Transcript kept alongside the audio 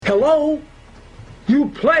Hello? You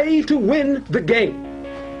play to win the game.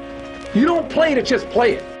 You don't play to just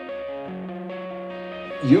play it.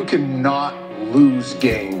 You cannot lose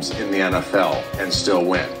games in the NFL and still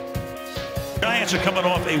win. Giants are coming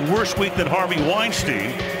off a worse week than Harvey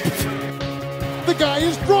Weinstein. The guy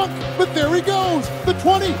is drunk, but there he goes. The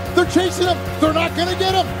 20, they're chasing him. They're not going to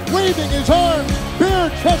get him. Waving his arms,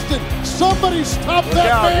 bare-chested. Somebody stop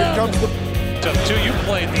that man. Here comes the... You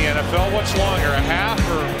played in the NFL. What's longer, a half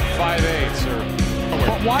or 5/8?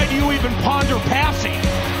 But why do you even ponder passing?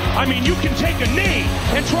 I mean, you can take a knee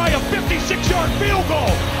and try a 56-yard field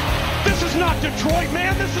goal. This is not Detroit,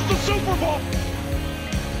 man. This is the Super Bowl.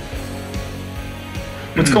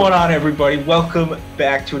 What's going on, everybody? Welcome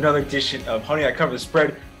back to another edition of Honey, I Cover the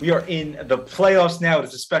Spread. We are in the playoffs now.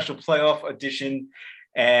 It's a special playoff edition,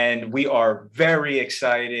 and we are very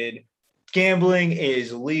excited. Gambling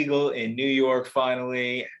is legal in New York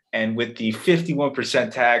finally, and with the 51%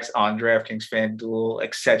 tax on DraftKings, FanDuel,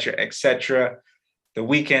 etc., the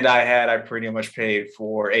weekend I pretty much paid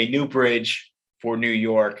for a new bridge for New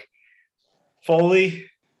York. Foley,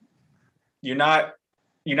 you're not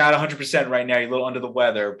 100% right now. You're a little under the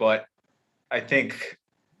weather, but I think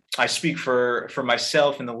I speak for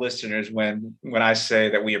myself and the listeners when I say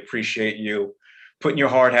that we appreciate you putting your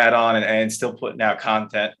hard hat on and still putting out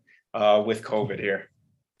content with COVID here.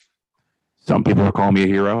 Some people are calling me a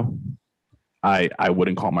hero. I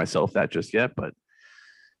wouldn't call myself that just yet, but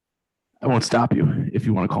I won't stop you if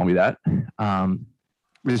you want to call me that.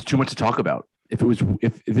 There's too much to talk about. If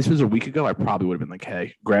this was a week ago, I probably would have been like,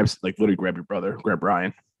 hey, literally grab your brother, grab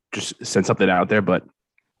Brian, just send something out there. But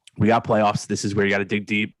we got playoffs. This is where you got to dig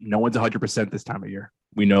deep. No one's 100% this time of year.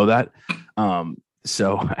 We know that.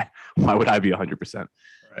 So why would I be 100%?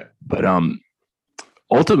 Right. But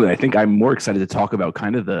ultimately, I think I'm more excited to talk about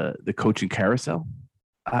kind of the coaching carousel.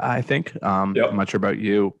 I think. Yep. I'm not sure about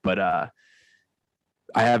you, but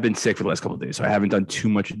I have been sick for the last couple of days, so I haven't done too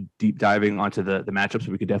much deep diving onto the matchups. But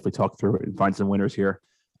we could definitely talk through it and find some winners here.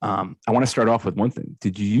 I want to start off with one thing.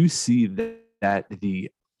 Did you see that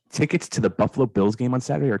the tickets to the Buffalo Bills game on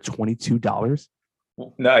Saturday are $22?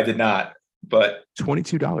 No, I did not. But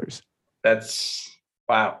 $22. That's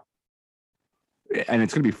wow. And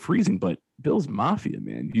it's going to be freezing, but Bills Mafia,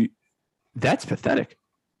 man, that's pathetic.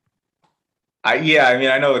 I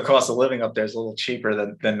know the cost of living up there is a little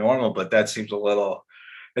cheaper than normal, but that seems a little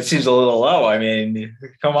low. I mean,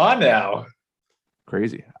 come on now.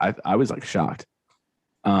 Crazy. I was like shocked.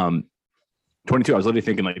 22. I was literally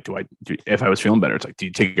thinking like, if I was feeling better, it's like, do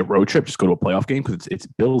you take a road trip, just go to a playoff game? Because it's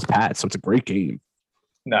Bills Pats, so it's a great game.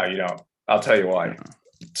 No, you don't. I'll tell you why.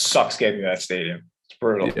 It sucks getting to that stadium. It's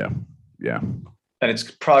brutal. Yeah. And it's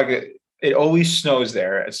probably it always snows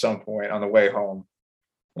there at some point on the way home.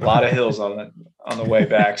 A lot of hills on the way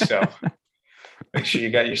back, so make sure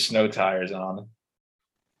you got your snow tires on.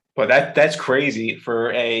 But that's crazy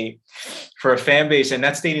for a fan base, and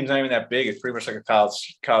that stadium's not even that big. It's pretty much like a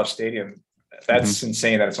college stadium. That's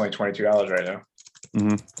insane that it's only $22 right now.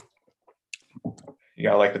 Mm-hmm. You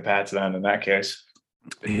gotta like the Pats then in that case.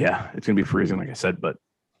 Yeah, it's gonna be freezing, like I said, but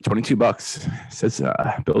 $22 says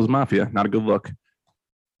Bills Mafia. Not a good look,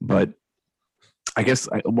 but I guess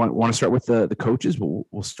I want to start with the coaches.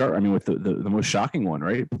 We'll start. I mean, with the most shocking one,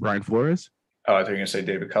 right? Brian Flores. Oh, I thought you were going to say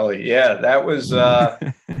David Culley. Yeah, that was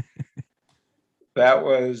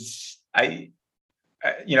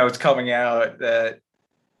it's coming out that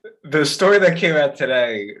the story that came out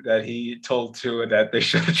today that he told Tua that they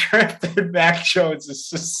should have drafted Mac Jones is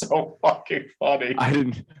just so fucking funny. I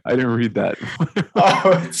didn't read that.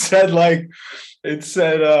 It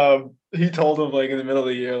said he told him like in the middle of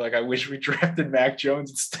the year, like, I wish we drafted Mac Jones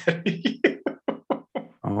instead of you.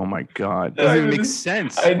 Oh my God. Doesn't even make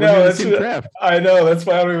sense. I know. I know. That's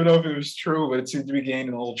why I don't even know if it was true, but it seemed to be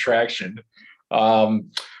gaining a little traction.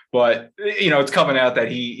 But it's coming out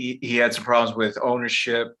that he had some problems with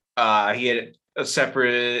ownership. He had a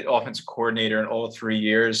separate offensive coordinator in all 3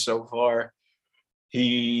 years so far.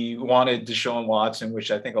 He wanted Deshaun Watson,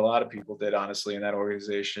 which I think a lot of people did, honestly, in that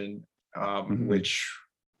organization, which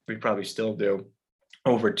we probably still do,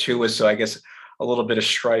 over Tua. So I guess a little bit of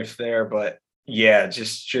strife there, but yeah,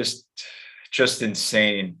 just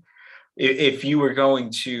insane. If you were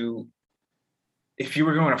going to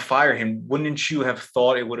fire him, wouldn't you have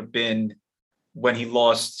thought it would have been when he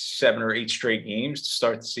lost 7 or 8 straight games to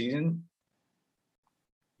start the season?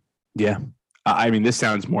 Yeah. I mean, this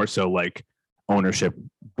sounds more so like ownership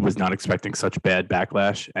was not expecting such bad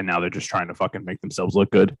backlash, and now they're just trying to fucking make themselves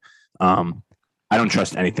look good. I don't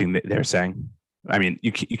trust anything that they're saying. I mean,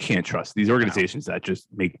 you can't trust these organizations that just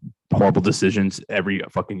make horrible decisions every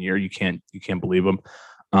fucking year. You can't believe them.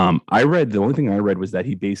 The only thing I read was that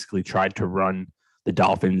he basically tried to run the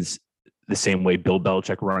Dolphins the same way Bill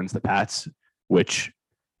Belichick runs the Pats, which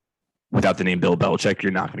without the name Bill Belichick,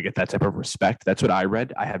 you're not going to get that type of respect. That's what I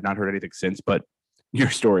read. I have not heard anything since, but your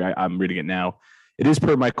story, I'm reading it now. It is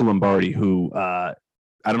per Michael Lombardi, who I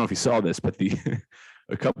don't know if you saw this, but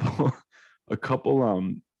a couple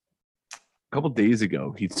days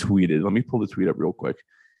ago he tweeted. Let me pull the tweet up real quick.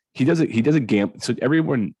 He does a gamble. So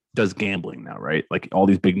everyone does gambling now, right? Like all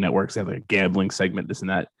these big networks have like a gambling segment, this and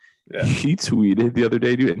that. Yeah. He tweeted the other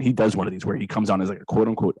day, dude, and he does one of these where he comes on as like a quote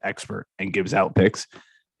unquote expert and gives out picks.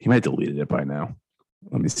 He might have deleted it by now.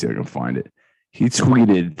 Let me see if I can find it. He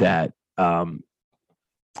tweeted that.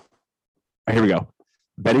 Here we go.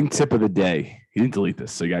 Betting tip of the day. He didn't delete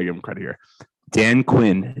this, so you gotta give him credit here. Dan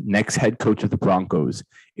Quinn, next head coach of the Broncos.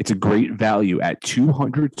 It's a great value at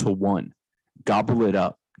 200 to 1. Gobble it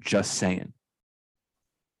up. Just saying.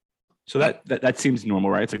 So that seems normal,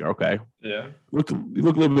 right? It's like, okay. Yeah. You look a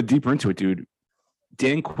little bit deeper into it, dude.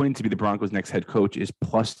 Dan Quinn to be the Broncos' next head coach is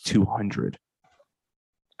plus 200.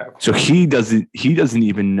 So he doesn't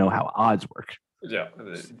even know how odds work. Yeah,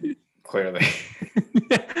 clearly.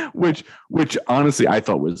 which honestly I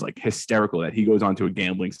thought was like hysterical that he goes on to a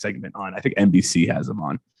gambling segment on, I think NBC has him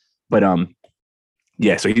on. But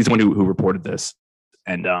yeah, so he's the one who reported this.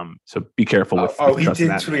 And so be careful with he did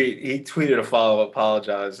that. He tweeted a follow-up,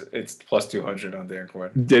 apologize. It's plus 200 on Dan Quinn.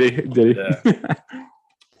 Did he? Yeah.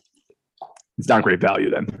 It's not great value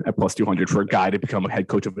then at plus 200 for a guy to become a head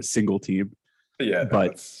coach of a single team. Yeah,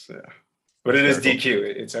 but it is DQ.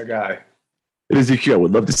 It's our guy. It is DQ. I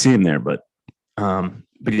would love to see him there, but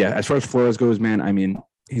yeah, as far as Flores goes, man, I mean,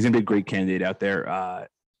 he's gonna be a great candidate out there.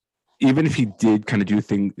 Even if he did kind of do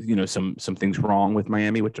things, some things wrong with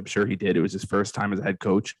Miami, which I'm sure he did. It was his first time as a head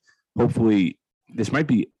coach. Hopefully, this might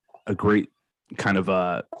be a great kind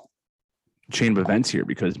of chain of events here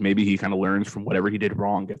because maybe he kind of learns from whatever he did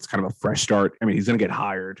wrong, gets kind of a fresh start. I mean, he's gonna get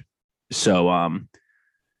hired, so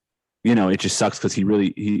it just sucks because he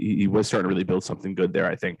was starting to really build something good there.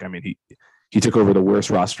 I think. I mean, he took over the worst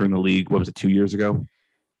roster in the league. What was it? 2 years ago?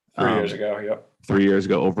 3 years ago. Yep. 3 years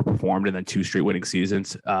ago, overperformed, and then 2 straight winning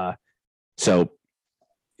seasons. So,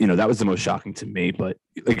 that was the most shocking to me. But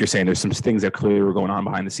like you're saying, there's some things that clearly were going on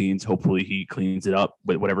behind the scenes. Hopefully, he cleans it up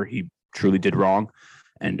with whatever he truly did wrong,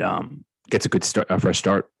 and gets a fresh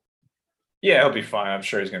start. Yeah, he'll be fine. I'm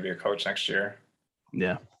sure he's going to be a coach next year.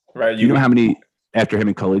 Yeah. Right. You know how many after him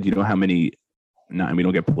and Cully? Do you know how many? No, I mean,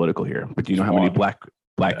 don't get political here, but do you know how many black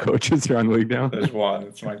coaches are on the league now? There's one.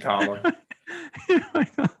 It's Mike Tomlin.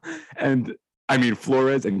 And I mean,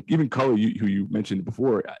 Flores and even Cully, who you mentioned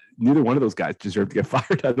before, neither one of those guys deserve to get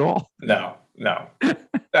fired at all. No.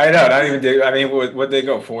 I know. Not even. I mean, what they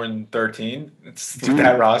go 4-13?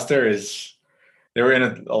 That roster is. They were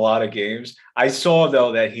in a lot of games. I saw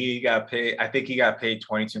though that he got paid. I think he got paid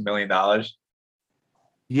 $22 million.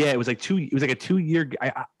 Yeah, it was like a 2 year.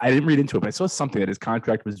 I didn't read into it, but I saw something that his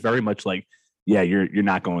contract was very much like, yeah, you're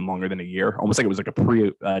not going longer than a year. Almost like it was like a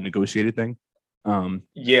pre-negotiated thing.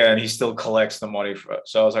 Yeah, and he still collects the money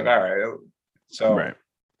so I was like, all right. So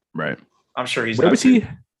right. I'm sure he's. Where was he?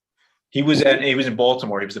 He was in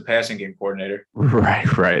Baltimore. He was the passing game coordinator.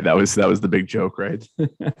 Right. That was the big joke, right?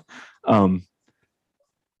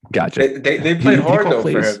 Gotcha. They played hard though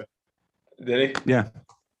for him. Did he? Yeah.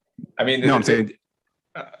 I mean, no, I'm saying.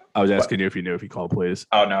 I was asking you if you knew if he called plays.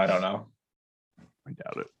 Oh no, I don't know. I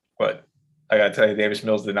doubt it. But I gotta tell you, Davis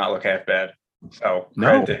Mills did not look half bad. So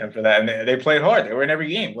credit to him for that. And they played hard. They were in every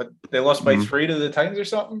game. They lost by 3 to the Titans or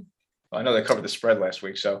something? Well, I know they covered the spread last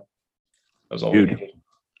week, so that was all we needed.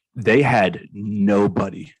 They had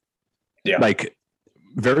nobody. Yeah. Like,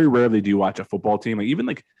 very rarely do you watch a football team. Like, even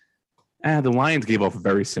like, the Lions gave off a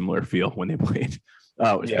very similar feel when they played,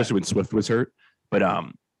 especially when Swift was hurt. But,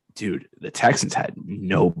 dude, the Texans had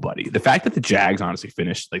nobody. The fact that the Jags honestly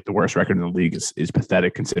finished like the worst record in the league is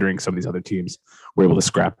pathetic, considering some of these other teams were able to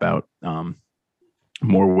scrap out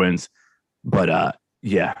more wins. But I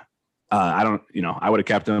don't. I would have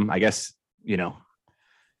kept him. I guess.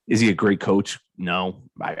 Is he a great coach? No.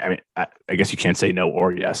 I mean, I guess you can't say no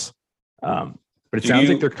or yes. But it sounds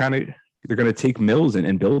like they're going to take Mills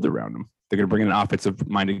and build around him. They're going to bring in an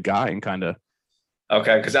offensive-minded guy and kind of.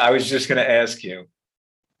 Okay, because I was just going to ask you.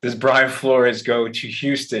 Does Brian Flores go to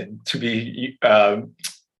Houston to be I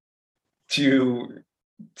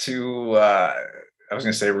was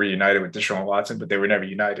going to say reunited with Deshaun Watson, but they were never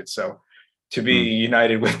united. So to be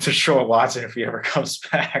united with Deshaun Watson if he ever comes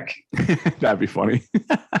back, that'd be funny.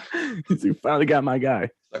 You finally got my guy.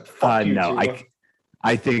 Like, no,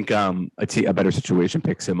 I think a better situation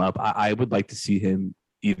picks him up. I would like to see him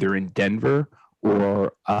either in Denver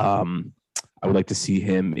or I would like to see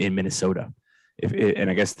him in Minnesota. And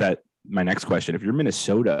I guess that my next question, if you're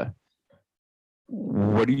Minnesota,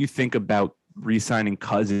 what do you think about re-signing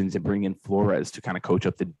Cousins and bringing in Flores to kind of coach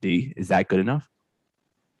up the D? Is that good enough?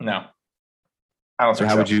 No, I don't think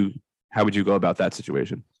so. so. How would you go about that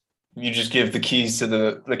situation? You just give the keys to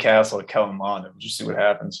the castle to Kellen Mond and just see what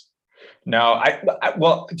happens. No,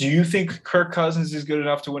 well, do you think Kirk Cousins is good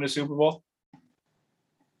enough to win a Super Bowl?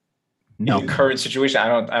 No. In the current situation, I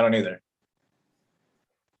don't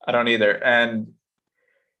either. And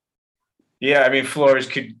yeah, I mean, Flores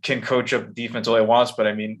can coach up defense all he wants, but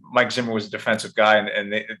I mean, Mike Zimmer was a defensive guy,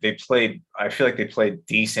 and they played. I feel like they played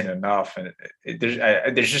decent enough, and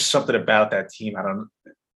there's just something about that team.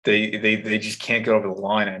 They just can't get over the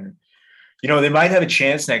line, and they might have a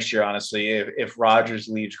chance next year, honestly, if Rodgers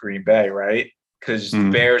leaves Green Bay, right? Because the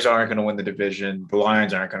Bears aren't going to win the division, the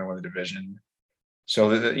Lions aren't going to win the division, so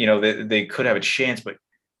they could have a chance. But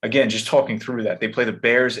again, just talking through that, they play the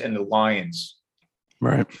Bears and the Lions.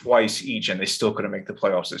 Right. Twice each, and they still couldn't make the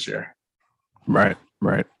playoffs this year. Right.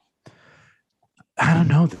 I don't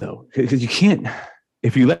know, though, because you can't –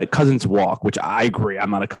 if you let Cousins walk, which I agree, I'm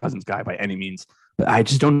not a Cousins guy by any means, but I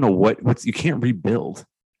just don't know what's – you can't rebuild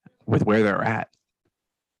with where they're at.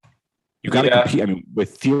 You got to compete. I mean,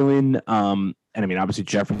 with Thielen, and I mean, obviously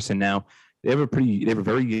Jefferson now, they have a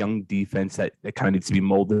very young defense that kind of needs to be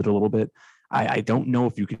molded a little bit. I don't know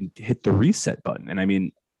if you can hit the reset button. And I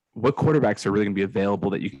mean – what quarterbacks are really going to be available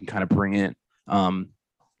that you can kind of bring in?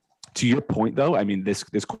 To your point, though, I mean, this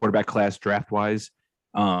quarterback class draft-wise,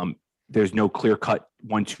 there's no clear-cut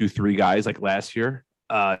 1, 2, 3 guys like last year.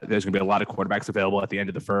 There's going to be a lot of quarterbacks available at the end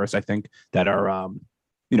of the first, I think, that are,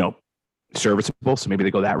 serviceable. So maybe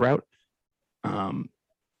they go that route.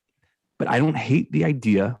 But I don't hate the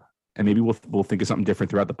idea, and maybe we'll think of something different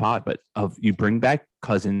throughout the pod, but of you bring back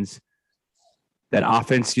Cousins. That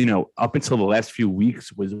offense, up until the last few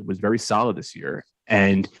weeks was very solid this year.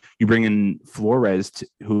 And you bring in Flores,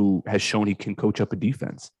 who has shown he can coach up a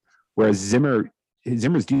defense. Whereas Zimmer's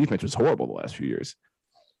defense was horrible the last few years.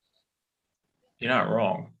 You're not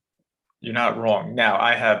wrong. Now,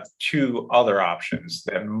 I have 2 other options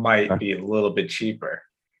that might be a little bit cheaper.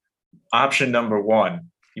 Option number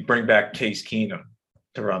 1, you bring back Case Keenum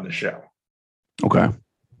to run the show. Okay.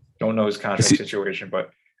 Don't know his contract situation, but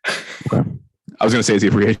 – okay. I was going to say, is he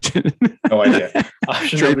a free agent? No idea.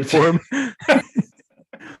 Option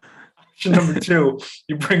number 2,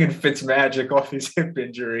 you bring in Fitzmagic off his hip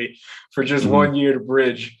injury for just 1 year to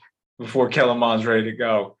bridge before Kellen Mond's ready to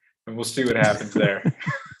go, and we'll see what happens there.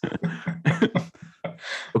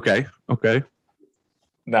 Okay.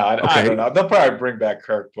 No, I don't know. They'll probably bring back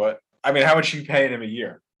Kirk, but I mean, how much are you paying him a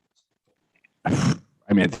year? I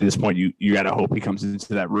mean, at this point, you got to hope he comes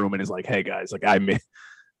into that room and is like, "Hey guys, like I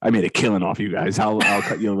made a killing off you guys. I'll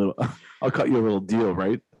cut you a little. I'll cut you a little deal,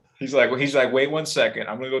 right?" He's like, wait 1 second.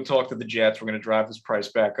 I'm gonna go talk to the Jets. We're gonna drive this price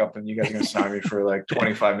back up, and you guys are gonna sign me for like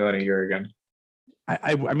 $25 million a year again.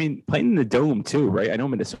 I mean, playing in the Dome too, right? I know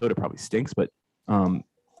Minnesota probably stinks, but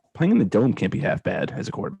playing in the Dome can't be half bad as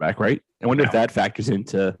a quarterback, right? I wonder if that factors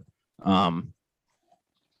into wanting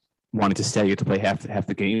to stay. You have to play half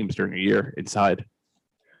the games during a year inside.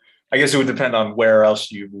 I guess it would depend on where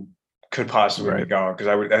else you could possibly be going, because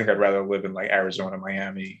I think I'd rather live in like Arizona,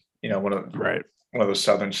 Miami, one of those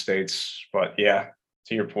southern states. But yeah,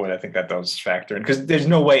 to your point, I think that does factor in, because there's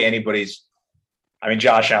no way anybody's. I mean,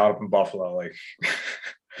 Josh Allen up in Buffalo, like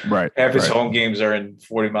half his home games are in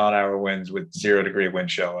 40-mile-an-hour winds with 0-degree wind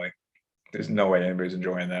chill. Like, there's no way anybody's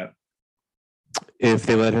enjoying that. If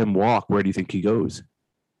they let him walk, where do you think he goes?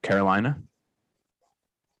 Carolina?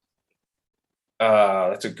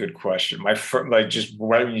 That's a good question. Just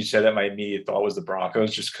right when you said that, my immediate thought was the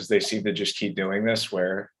Broncos, just because they seem to just keep doing this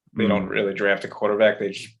where they don't really draft a quarterback.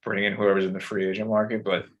 They just bring in whoever's in the free agent market.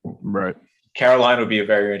 But Carolina would be a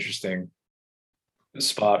very interesting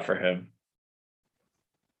spot for him.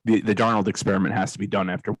 The Darnold experiment has to be done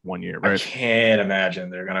after 1 year, right? I can't imagine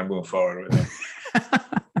they're going to move forward with him.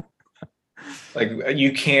 Like,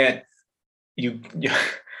 you can't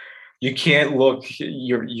look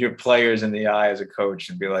your players in the eye as a coach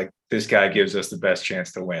and be like, this guy gives us the best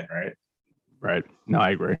chance to win, right? Right. No,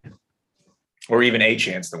 I agree. Or even a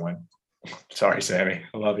chance to win. Sorry, Sammy.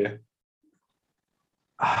 I love you.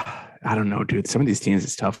 I don't know, dude. Some of these teams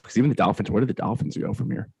is tough, because even the Dolphins, where do the Dolphins go from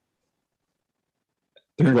here?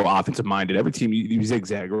 They're going to go offensive minded. Every team, you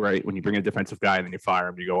zigzag, right? When you bring in a defensive guy and then you fire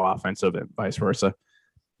him, you go offensive, and vice versa.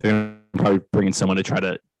 They're going to probably bring in someone to try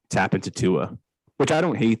to tap into Tua, which I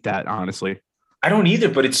don't hate that, honestly. I don't either,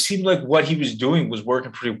 but it seemed like what he was doing was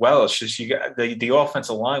working pretty well. It's just you got the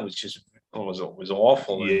offensive line was just was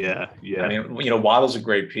awful. Yeah. I mean, Waddle's a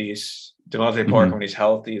great piece. Devontae Parker, when he's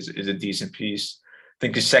healthy, is a decent piece. I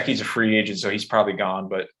think Gesicki's a free agent, so he's probably gone.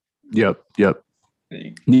 But Yep.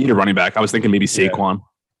 Need a running back. I was thinking maybe Saquon.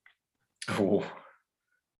 Ooh.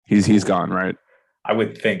 He's gone, right? I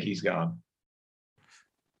would think he's gone.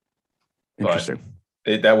 Interesting.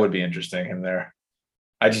 That would be interesting, him there.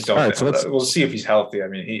 I just don't. Right, so we'll see if he's healthy. I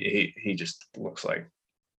mean, he just looks like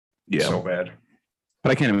so bad.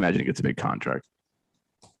 But I can't imagine he gets a big contract.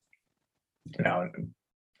 No,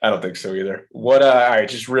 I don't think so either. What? All right,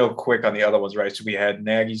 just real quick on the other ones, right? So we had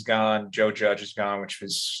Nagy's gone, Joe Judge is gone,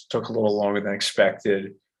 which took a little longer than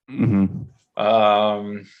expected. Mm-hmm.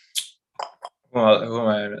 Well, who am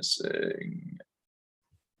I missing?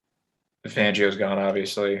 Fangio's gone,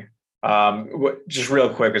 obviously. Just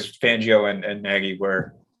real quick, as Fangio and Nagy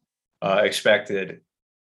were expected,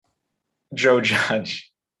 Joe Judge.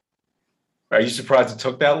 Are you surprised it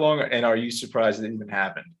took that long, and are you surprised it even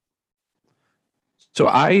happened? So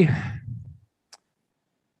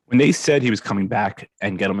when they said he was coming back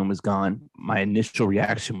and Gettleman was gone, my initial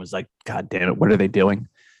reaction was like, God damn it, what are they doing?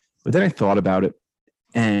 But then I thought about it,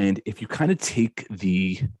 and if you kind of take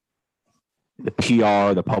the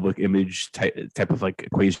PR, the public image type of like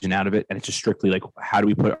equation out of it, and it's just strictly like, how do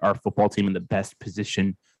we put our football team in the best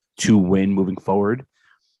position to win moving forward?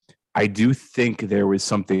 I do think there was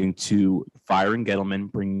something to firing Gettleman,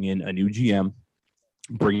 bringing in a new GM,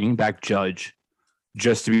 bringing back Judge,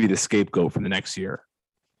 just to be the scapegoat for the next year.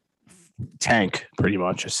 Tank, pretty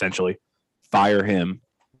much, essentially. Fire him,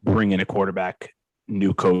 bring in a quarterback,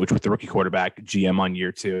 new coach with the rookie quarterback, GM on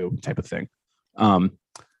year 2 type of thing.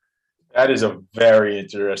 That is a very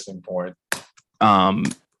interesting point.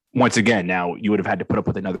 Once again, now you would have had to put up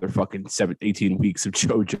with another fucking 18 weeks of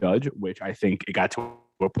Joe Judge, which I think it got to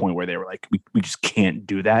a point where they were like, we just can't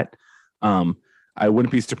do that. I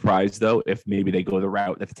wouldn't be surprised, though, if maybe they go the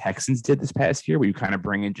route that the Texans did this past year, where you kind of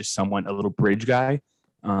bring in just someone, a little bridge guy.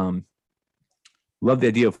 Love the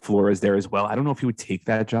idea of Flores there as well. I don't know if he would take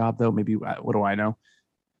that job, though. Maybe, what do I know?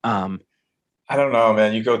 I don't know,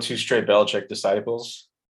 man. You go 2 straight Belichick disciples.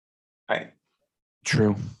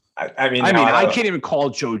 True. I mean, I can't even call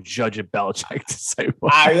Joe Judge a Belichick disciple.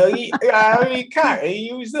 I mean, kind of.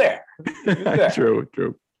 He was there. True.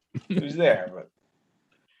 He was there, but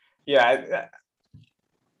yeah,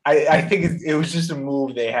 I think it was just a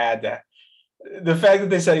move they had. That the fact that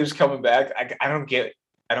they said he was coming back, I don't get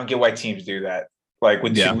why teams do that. Like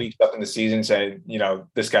with 2 weeks up in the season, say,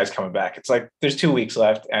 this guy's coming back. It's like there's 2 weeks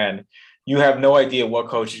left, and you have no idea what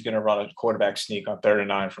coach is going to run a quarterback sneak on 3rd and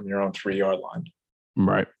 9 from your own 3-yard line.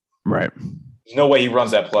 Right. There's no way he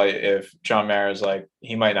runs that play if John Mara's like,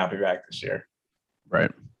 he might not be back this year.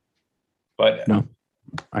 Right. But no,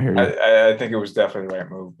 I hear you. I think it was definitely the right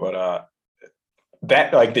move. But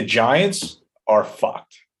that, like, the Giants are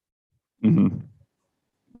fucked. Mm-hmm.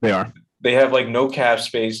 They are. They have like no cap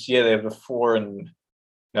space. Yeah, they have the 4 and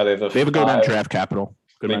now they have a go down draft capital.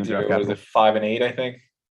 What is it, 5 and 8? I think.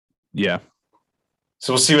 Yeah.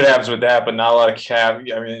 So we'll see what happens with that, but not a lot of cap.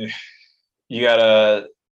 I mean, you gotta.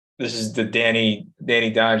 This is the Danny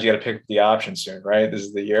Dimes. You got to pick up the option soon, right? This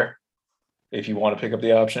is the year if you want to pick up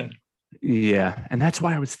the option. Yeah, and that's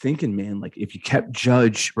why I was thinking, man, like if you kept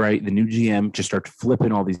Judge, right, the new GM, just start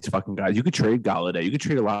flipping all these fucking guys. You could trade Galladay. You could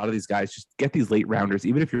trade a lot of these guys. Just get these late rounders,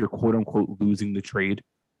 even if you're quote unquote losing the trade.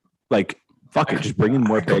 Like, fuck it, just bring in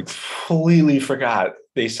more picks. Completely forgot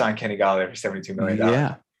they signed Kenny Galladay for $72 million.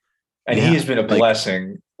 Yeah, and he has been a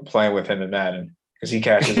blessing playing with him in Madden. Because he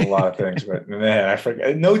catches a lot of things, but man, I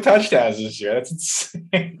forgot. No touchdowns this year. That's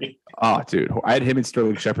insane. Oh, dude, I had him and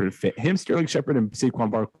Sterling Shepard, Sterling Shepard, and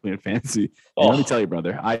Saquon Barkley in fantasy. And let me tell you,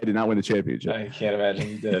 brother, I did not win the championship. I can't imagine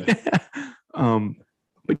you did.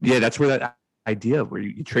 But yeah, that's where that idea where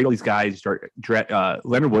you trade all these guys. Start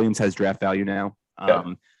Leonard Williams has draft value now,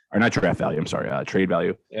 or not draft value. I'm sorry, trade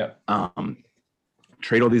value. Yeah.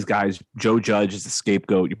 Trade all these guys. Joe Judge is the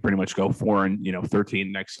scapegoat. You pretty much go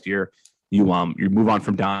 4-13 next year. You move on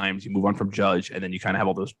from Dimes, you move on from Judge, and then you kind of have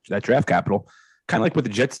all that draft capital, kind of like what the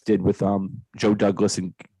Jets did with Joe Douglas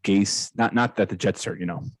and Gase. Not that the Jets are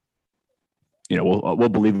we'll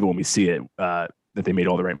believe it when we see it that they made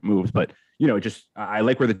all the right moves, but just I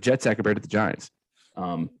like where the Jets are compared to the Giants.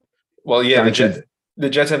 Well, yeah, the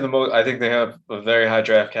Jets have the most. I think they have a very high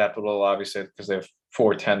draft capital, obviously, because they have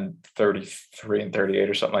 4, 10, 33, and 38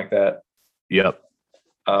 or something like that. Yep.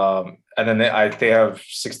 And then they have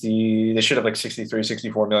 60. They should have like 63,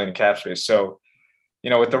 64 million in cap space. So,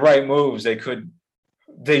 with the right moves,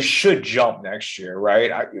 they should jump next year,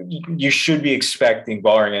 right? You should be expecting,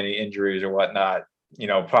 barring any injuries or whatnot,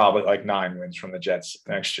 probably like 9 wins from the Jets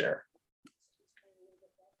next year.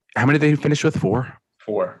 How many did they finish with? 4?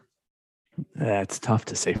 4. That's tough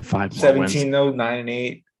to say. 5 more 17 wins. though,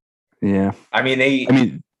 9-8. Yeah. I mean, they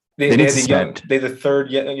they had they're the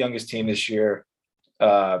third youngest team this year.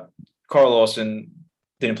 Carl Lawson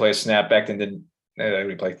didn't play a snap back then. Didn't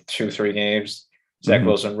we play 2-3 games? Zach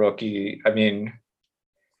Wilson, rookie. I mean,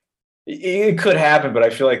 it could happen, but I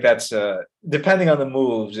feel like that's depending on the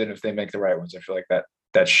moves and if they make the right ones. I feel like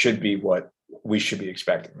that should be what we should be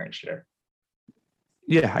expecting next year.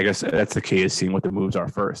 Yeah, I guess that's the key, is seeing what the moves are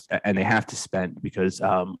first, and they have to spend, because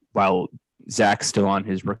while Zach's still on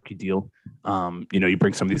his rookie deal, you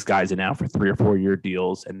bring some of these guys in now for 3 or 4 year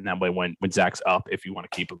deals, and that way when Zach's up, if you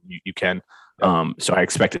want to keep him, you can. So I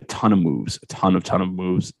expect a ton of moves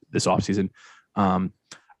this offseason.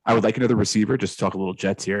 I would like another receiver. Just to talk a little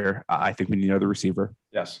Jets here. I think we need another receiver.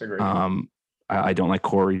 Yes, agree. I don't like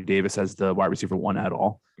Corey Davis as the wide receiver 1 at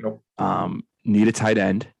all. Nope. Need a tight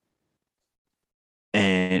end.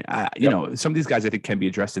 And some of these guys I think can be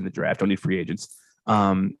addressed in the draft. Don't need free agents.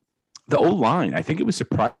 The O-line, I think it was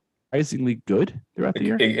surprisingly good throughout the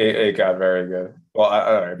year. It got very good. Well,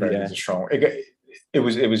 very good is strong. It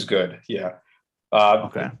was good. Yeah.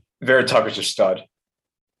 Okay. Vera Tucker's a stud.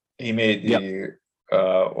 He made the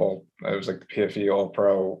it was like the PFE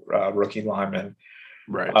All-Pro rookie lineman.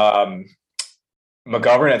 Right.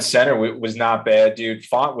 McGovern at center was not bad, dude.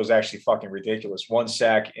 Font was actually fucking ridiculous. 1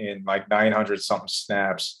 sack in like 900 something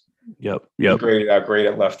snaps. Yep. Great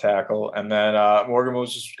at left tackle, and then Morgan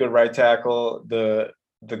Moses was good right tackle. The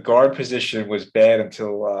guard position was bad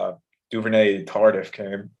until Duvernay Tardif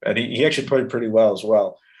came, and he actually played pretty well as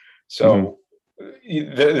well. So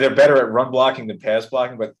they're better at run blocking than pass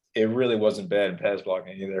blocking, but it really wasn't bad in pass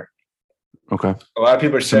blocking either. Okay. A lot of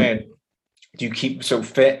people are saying, do you keep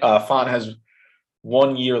Font has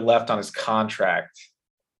 1 year left on his contract.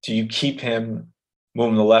 Do you keep him, move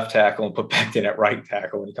him to left tackle, and put Becton at right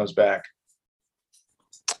tackle when he comes back?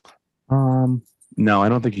 No, I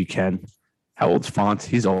don't think you can. How old's Font?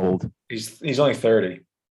 He's old. He's only 30.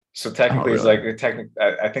 So technically, really? he's like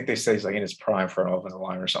I think they say he's like in his prime for an offensive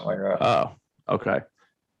line or something like that. Oh, okay.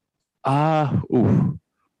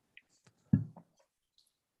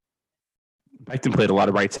 Becton played a lot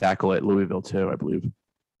of right tackle at Louisville too, I believe.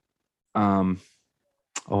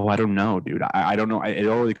 I don't know, dude. I don't know. It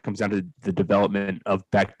all really comes down to the development of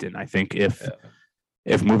Becton. I think if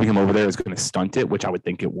moving him over there is going to stunt it, which I would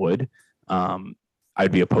think it would,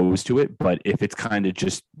 I'd be opposed to it. But if it's kind of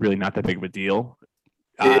just really not that big of a deal,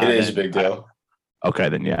 it is a big deal. Okay,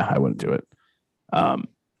 then yeah, I wouldn't do it.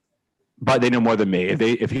 But they know more than me.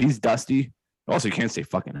 If he's dusty, also you can't stay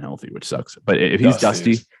fucking healthy, which sucks. But if he's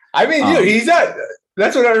dusty, I mean, dude, he's not.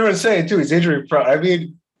 That's what everyone's saying too. He's injury prone. I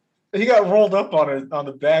mean, he got rolled up on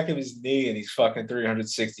the back of his knee, and he's fucking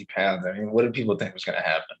 360 pounds. I mean, what did people think was going to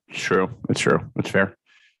happen? True. That's true. That's fair.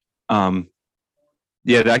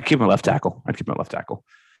 Yeah, I'd keep him left tackle.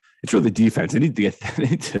 It's really defense. They need to get.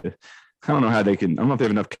 I don't know how they can. I don't know if they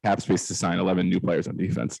have enough cap space to sign 11 new players on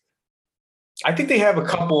defense. I think they have a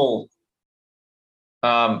couple.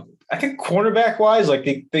 I think cornerback wise, like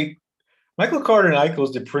they Michael Carter and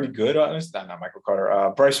Eichels did pretty good on this. Not Michael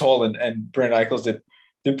Carter. Bryce Hall and Brandon Eichels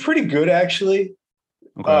did pretty good actually.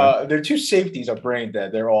 Okay. Their 2 safeties are brain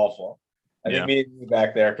dead. They're awful. I think me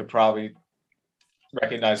back there could probably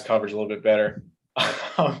recognize coverage a little bit better.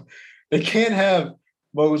 They can't have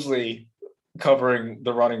Mosley covering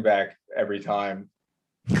the running back every time.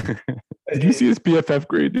 Did you see his PFF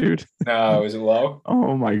grade, dude? No, is it low?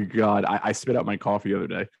 Oh my god, I spit out my coffee the other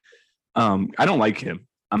day. I don't like him.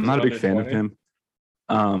 I'm not a big fan of him.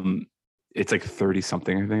 It's like 30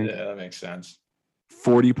 something, I think. Yeah, that makes sense.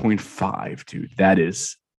 40.5, dude. That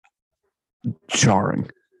is jarring.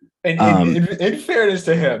 And in fairness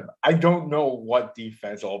to him, I don't know what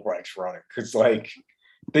defense Albright's running, because like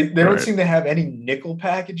they don't seem to have any nickel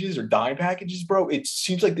packages or dime packages, bro. It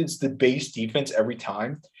seems like it's the base defense every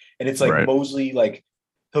time, and it's like Mosley, like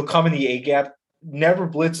he'll come in the A gap, never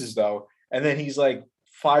blitzes though, and then he's like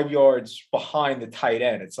 5 yards behind the tight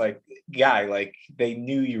end. It's like, guy, like they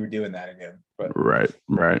knew you were doing that again. But right.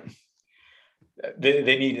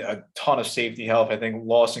 They need a ton of safety help. I think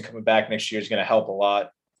Lawson coming back next year is going to help a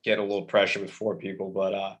lot. Get a little pressure with 4 people,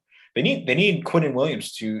 but they need Quinton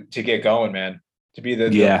Williams to get going, man, to be the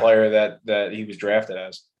player that he was drafted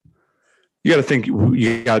as. You got to think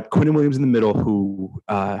you got Quinton Williams in the middle, who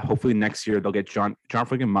hopefully next year they'll get John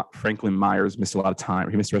Franklin Myers. Missed a lot of time.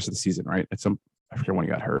 He missed the rest of the season, right? I forget when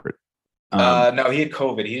he got hurt. No, he had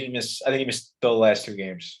COVID. He didn't miss. I think he missed the last 2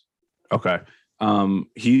 games. Okay.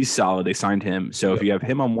 He's solid. They signed him. So if you have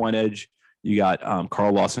him on one edge, you got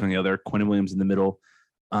Carl Lawson on the other, Quinton Williams in the middle.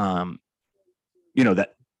 That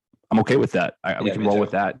I'm okay with that. We can roll too.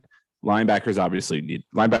 with that. Linebackers obviously need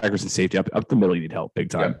linebackers and safety up the middle. You need help big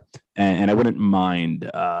time, and I wouldn't mind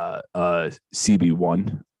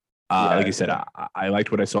CB1. Like you said, I liked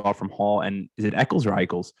what I saw from Hall, and is it Eccles or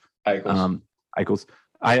Eichels? Eichels.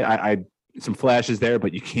 I some flashes there,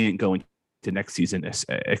 but you can't go into next season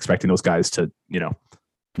expecting those guys to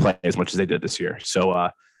play as much as they did this year. So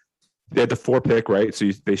they had the 4 pick, right? So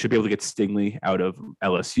they should be able to get Stingley out of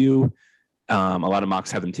LSU. A lot of mocks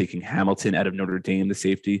have them taking Hamilton out of Notre Dame, the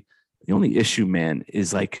safety. The only issue, man,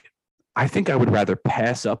 is I think I would rather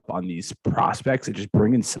pass up on these prospects and just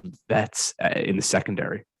bring in some vets in the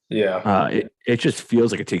secondary. Yeah. It just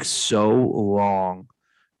feels like it takes so long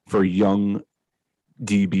for young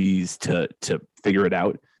DBs to figure it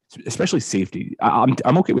out, especially safety.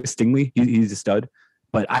 I'm okay with Stingley. He's a stud,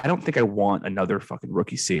 but I don't think I want another fucking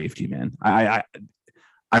rookie safety, man.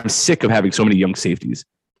 I'm sick of having so many young safeties.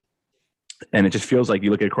 And it just feels like you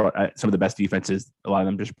look at some of the best defenses, a lot of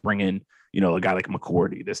them just bring in, a guy like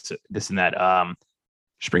McCourty, this and that.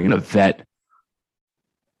 Just bring in a vet.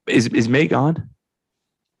 Is May gone?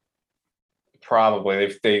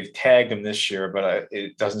 Probably. They've tagged him this year, but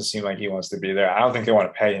it doesn't seem like he wants to be there. I don't think they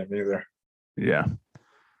want to pay him either. Yeah.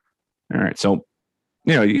 All right. So,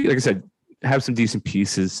 like I said, have some decent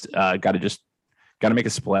pieces. Got to make a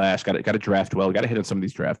splash. Got to draft well. Got to hit on some of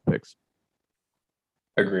these draft picks.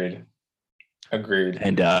 Agreed.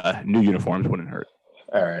 And new uniforms wouldn't hurt.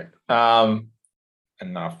 All right.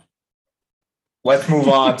 Enough. Let's move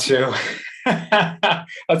on to the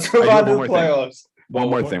playoffs. One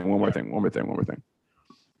more thing.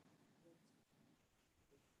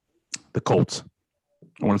 The Colts.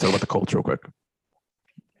 I want to talk about the Colts real quick.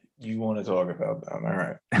 You want to talk about them? All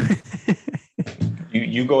right.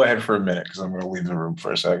 you go ahead for a minute because I'm going to leave the room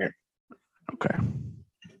for a second. Okay.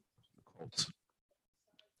 Colts.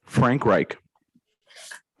 Frank Reich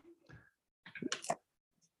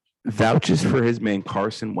vouches for his man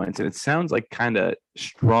Carson Wentz, and it sounds like kind of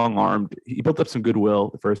strong-armed. He built up some goodwill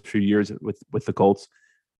the first few years with the Colts.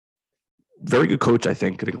 Very good coach, I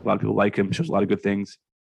think. I think a lot of people like him. Shows a lot of good things.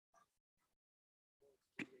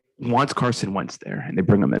 Wants Carson Wentz there, and they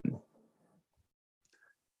bring him in.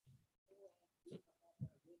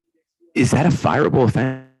 Is that a fireable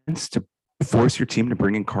offense to force your team to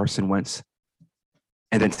bring in Carson Wentz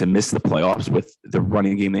and then to miss the playoffs with the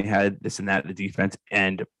running game they had, this and that, the defense,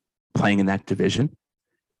 and playing in that division?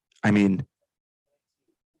 I mean,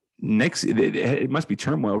 it must be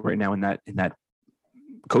turmoil right now in that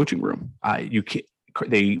coaching room.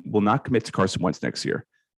 They will not commit to Carson Wentz next year.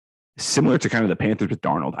 Similar to kind of the Panthers with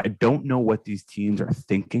Darnold. I don't know what these teams are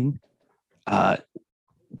thinking.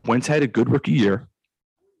 Wentz had a good rookie year,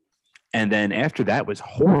 and then after that was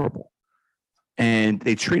horrible. And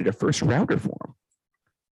they traded a first rounder for him.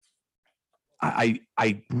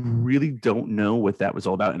 I really don't know what that was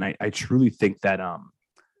all about. And I truly think that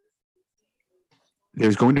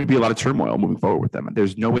there's going to be a lot of turmoil moving forward with them.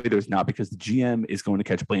 There's no way there's not, because the GM is going to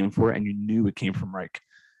catch blame for it, and you knew it came from Reich.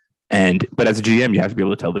 But as a GM, you have to be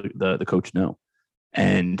able to tell the coach no.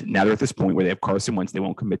 And now they're at this point where they have Carson Wentz. They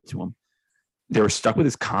won't commit to him. They were stuck with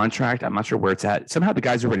his contract. I'm not sure where it's at. Somehow the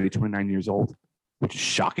guy's already 29 years old, which is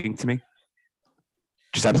shocking to me.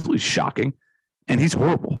 Just absolutely shocking. And he's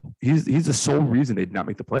horrible. He's the sole reason they did not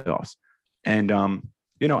make the playoffs. And, I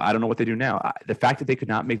don't know what they do now. The fact that they could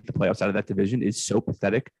not make the playoffs out of that division is so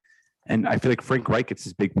pathetic. And I feel like Frank Reich gets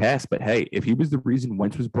his big pass. But, hey, if he was the reason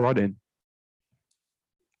Wentz was brought in,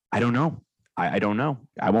 I don't know. I don't know.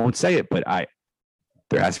 I won't say it, but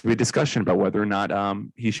there has to be a discussion about whether or not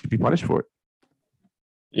he should be punished for it.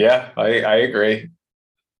 Yeah, I agree.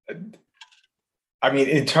 I mean,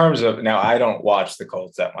 in terms of, now I don't watch the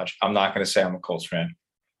Colts that much. I'm not going to say I'm a Colts fan.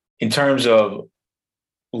 In terms of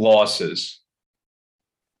losses,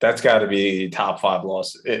 that's got to be top 5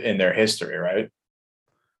 loss in their history, right?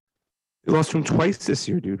 They lost to him twice this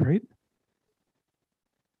year, dude, right?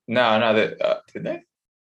 No, did they?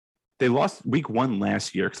 They lost week 1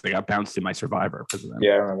 last year because they got bounced in my Survivor because of them.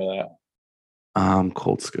 Yeah, I remember that.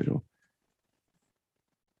 Colts schedule.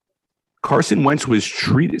 Carson Wentz was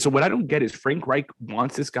treated. So what I don't get is Frank Reich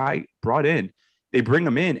wants this guy brought in. They bring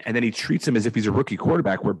him in, and then he treats him as if he's a rookie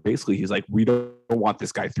quarterback, where basically he's like, we don't want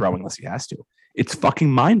this guy throwing unless he has to. It's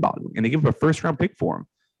fucking mind-boggling. And they give him a first-round pick for him.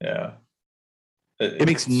 Yeah. It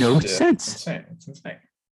makes no sense. It's insane.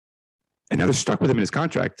 And now they're stuck with him in his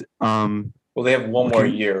contract. Well, they have one more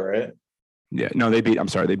year, right? Yeah. No, they beat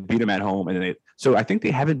him at home. And so I think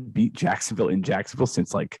they haven't beat Jacksonville in Jacksonville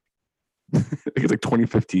since I think it's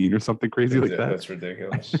 2015 or something crazy like that. That's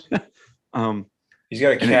ridiculous. He's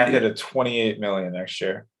got a cap hit of $28 million next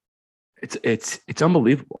year. It's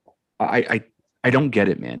unbelievable. I I don't get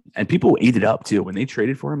it, man. And people ate it up too when they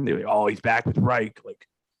traded for him. They were like, "Oh, he's back with Reich." Like,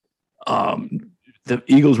 the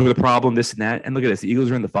Eagles were the problem, this and that. And look at this: the Eagles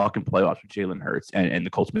are in the fucking playoffs with Jalen Hurts, and the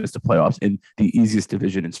Colts missed the playoffs in the easiest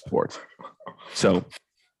division in sports. So,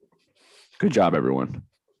 good job, everyone.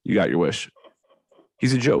 You got your wish.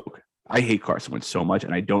 He's a joke. I hate Carson Wentz so much,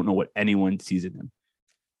 and I don't know what anyone sees in him.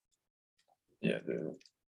 Yeah,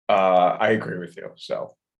 I agree with you.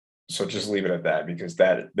 So just leave it at that, because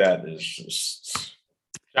that is just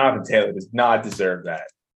Jonathan Taylor does not deserve that.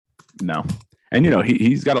 No. And,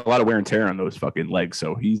 he's got a lot of wear and tear on those fucking legs.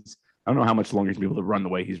 So I don't know how much longer he's going to be able to run the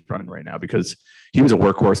way he's running right now, because he was a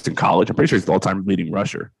workhorse in college. I'm pretty sure he's the all-time leading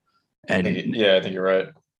rusher. And I think you're right.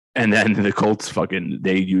 And then the Colts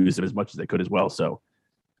they used him as much as they could as well. So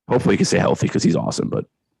hopefully he can stay healthy, because he's awesome, but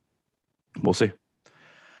we'll see.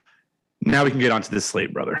 Now we can get on to this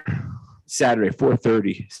slate, brother. Saturday,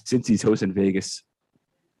 4:30, Cincy's hosting Vegas.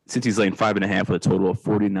 Cincy's laying 5.5 with a total of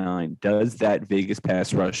 49. Does that Vegas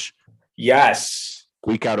pass rush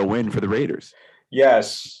squeak out a win for the Raiders?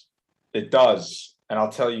 Yes, it does. And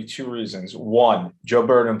I'll tell you 2 reasons. 1, Joe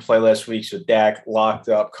Burrow didn't play last week, so Dak locked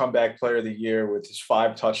up. Comeback player of the year with his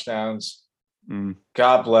 5 touchdowns.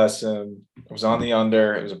 God bless him. It was on the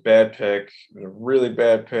under. It was a bad pick. It was a really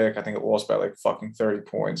bad pick. I think it lost by like fucking 30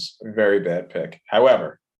 points. A very bad pick.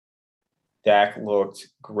 However, Dak looked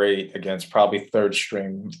great against probably 3rd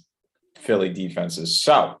string Philly defenses.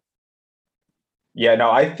 So, yeah, no,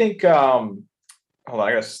 I think hold on,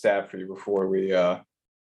 I got a stat for you before we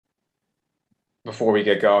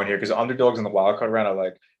get going here, because underdogs in the wild card round are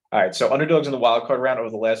like, all right, so underdogs in the wild card round over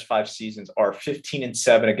the last 5 seasons are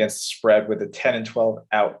 15-7 against the spread with a 10-12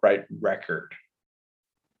 outright record.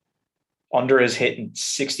 Under is hitting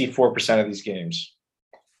 64% of these games.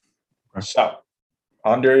 Right. So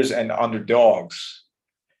unders and underdogs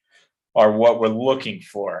are what we're looking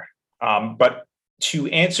for. But to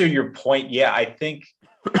answer your point, yeah, I think,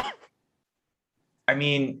 I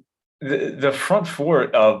mean, the front four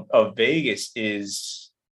of Vegas is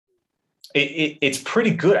it's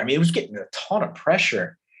pretty good. I mean, it was getting a ton of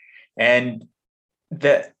pressure, and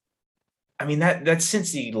that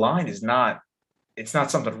Cincy line is not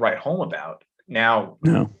something to write home about. Now,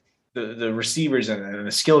 no, the receivers and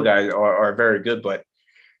the skill guys are very good, but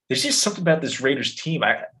there's just something about this Raiders team.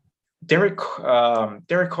 Derek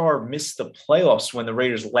Carr missed the playoffs when the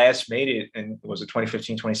Raiders last made it, and was it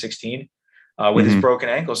 2015, 2016, with his broken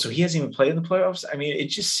ankle. So he hasn't even played in the playoffs. I mean, it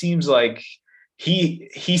just seems like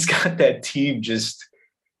he's got that team just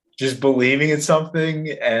believing in something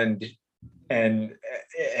and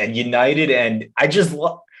united. And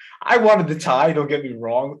I wanted the tie, don't get me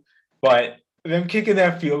wrong, but them kicking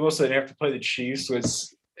that field goal so they didn't have to play the Chiefs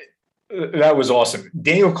was awesome.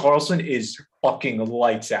 Daniel Carlson is fucking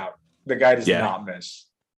lights out. The guy does not miss,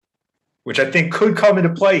 which I think could come into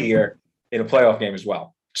play here in a playoff game as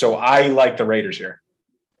well. So I like the Raiders here.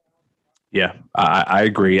 Yeah, I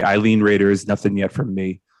agree. I lean Raiders. Nothing yet from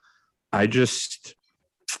me. Raiders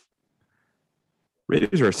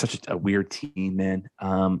are such a weird team, man.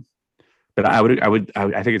 But I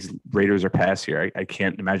think it's Raiders or pass here. I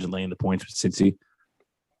can't imagine laying the points with Cincy.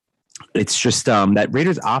 It's just that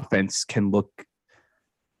Raiders offense can look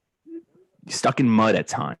stuck in mud at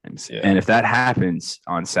times. Yeah. And if that happens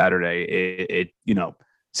on Saturday,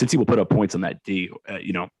 Cincy will put up points on that D,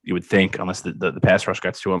 you would think, unless the pass rush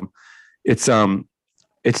gets to him. It's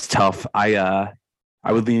tough. I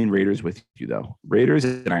would lean Raiders with you though. Raiders,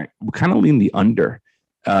 and I kind of lean the under.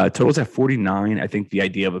 Totals at 49. I think the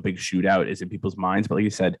idea of a big shootout is in people's minds, but like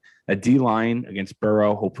you said, a D line against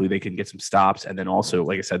Burrow, hopefully they can get some stops. And then also,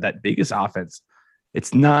 like I said, that Vegas offense,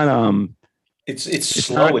 it's not it's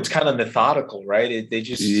slow. It's kind of methodical, right? They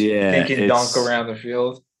just think and dunk around the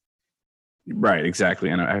field. Right, exactly.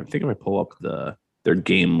 And I think if I pull up their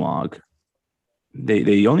game log,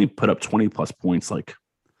 they only put up 20 plus points like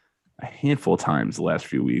a handful of times the last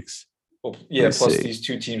few weeks. Well, yeah, plus these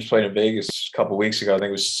two teams played in Vegas a couple of weeks ago. I think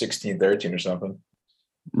it was 16-13 or something.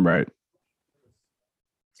 Right.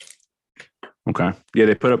 Okay. Yeah,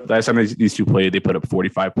 they put up last time these two played, they put up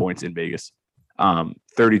 45 points in Vegas.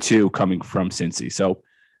 32 coming from Cincy. So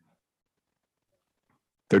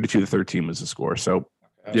 32-13 was the score. So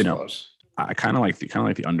close. I kind of like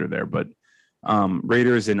the under there, but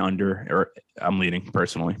Raiders and under, or I'm leaning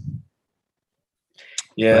personally.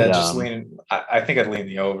 Yeah, just leaning. I think I'd lean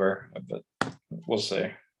the over, but we'll see.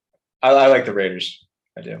 I like the Raiders.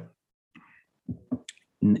 I do.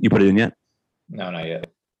 You put it in yet? No, not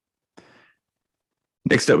yet.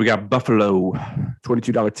 Next up, we got Buffalo.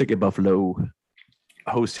 $22 ticket, Buffalo.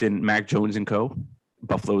 Hosting Mac Jones and Co.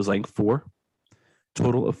 Buffalo's laying 4.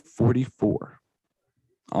 Total of 44.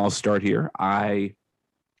 I'll start here. I'm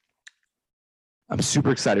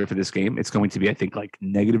super excited for this game. It's going to be, I think, like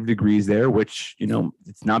negative degrees there, which,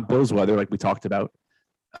 it's not Bills weather like we talked about.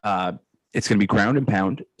 It's going to be ground and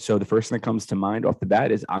pound. So the first thing that comes to mind off the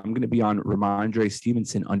bat is I'm going to be on Ramondre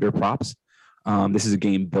Stevenson under props. This is a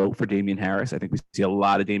game built for Damian Harris. I think we see a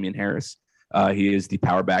lot of Damian Harris. He is the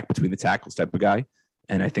power back between the tackles type of guy.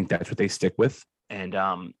 And I think that's what they stick with. And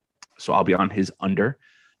so I'll be on his under.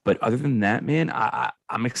 But other than that, man,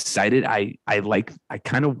 I'm excited. I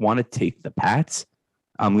kind of want to take the Pats.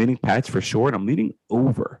 I'm leaning Pats for sure, and I'm leaning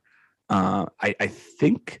over. I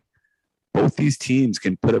think both these teams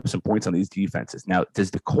can put up some points on these defenses. Now,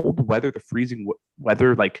 does the cold weather, the freezing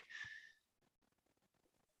weather, like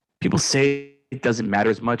people say it doesn't matter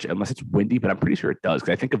as much unless it's windy, but I'm pretty sure it does.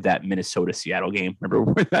 Because I think of that Minnesota-Seattle game.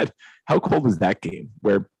 Remember how cold was that game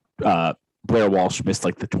where Blair Walsh missed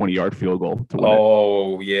like the 20-yard field goal to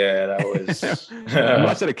win it. Yeah, that was I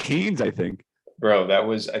watched that at Canes, I think. Bro, that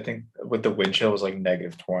was, I think with the wind chill was like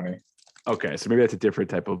 -20. Okay, so maybe that's a different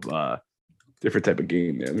type of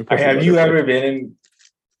game there. Have you ever been in,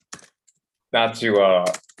 not to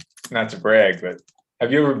brag, but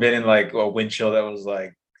have you ever been in like a wind chill that was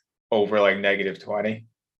like over like -20?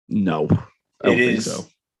 No. I don't think so.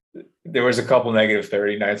 There was a couple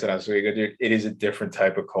 -30 nights in Oswego, dude. It is a different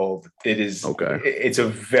type of cold. It is okay. It's a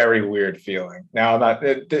very weird feeling. Now,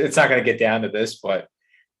 it's not going to get down to this, but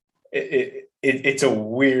it's a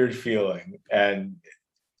weird feeling, and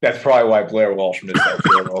that's probably why Blair Walsh missed that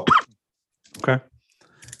field goal. Okay.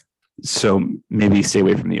 So maybe stay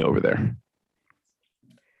away from the over there.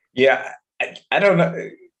 Yeah, I don't know.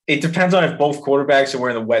 It depends on if both quarterbacks are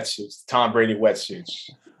wearing the wetsuits, Tom Brady wetsuits.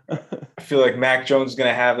 I feel like Mac Jones is going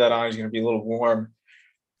to have that on. He's going to be a little warm.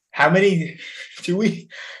 How many do we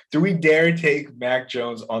dare take Mac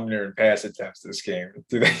Jones under in pass attempts this game?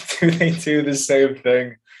 Do they do the same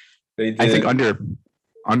thing they did? I think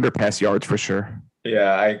under pass yards for sure.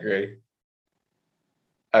 Yeah, I agree.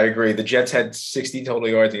 The Jets had 60 total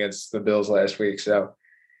yards against the Bills last week, so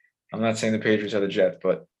I'm not saying the Patriots are the Jets,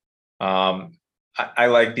 but I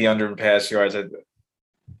like the under in pass yards.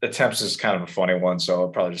 Attempts is kind of a funny one, so I'll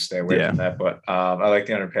probably just stay away from that. But I like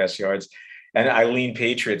the under pass yards, and I lean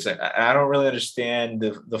Patriots. I don't really understand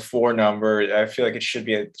the 4 number. I feel like it should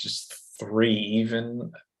be at just 3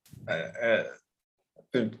 even. I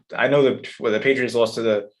know the Patriots lost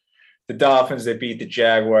to the Dolphins. They beat the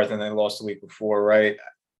Jaguars, and they lost the week before, right?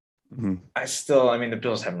 Mm-hmm. The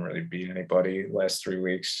Bills haven't really beat anybody the last 3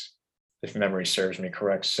 weeks, if memory serves me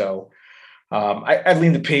correct. So. I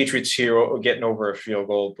lean the Patriots here, getting over a field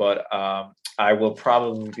goal, but I will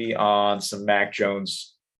probably be on some Mac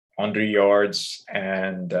Jones under yards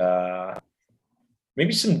and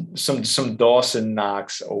maybe some Dawson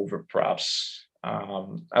Knox over props.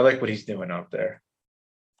 I like what he's doing up there.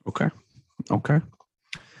 Okay.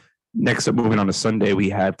 Next up, moving on to Sunday, we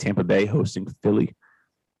have Tampa Bay hosting Philly.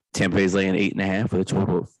 Tampa Bay is laying 8.5 with a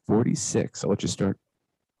total of 46. I'll let you start.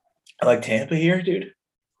 I like Tampa here, dude.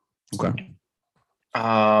 Okay.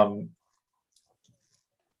 Oh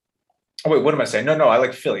wait, what am I saying? No, I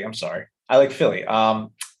like Philly. I'm sorry. I like Philly. I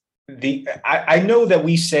know that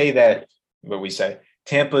we say that what we say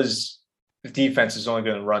Tampa's defense is only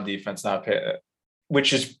going to run defense, not pay,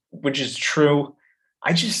 which is true.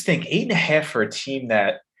 I just think 8.5 for a team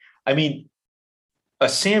that, a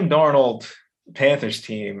Sam Darnold Panthers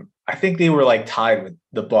team. I think they were like tied with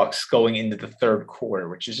the Bucs going into the third quarter,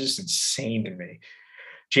 which is just insane to me.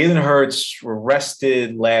 Jalen Hurts were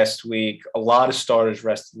rested last week. A lot of starters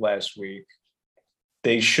rested last week.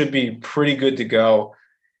 They should be pretty good to go.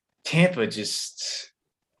 Tampa I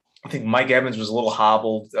think Mike Evans was a little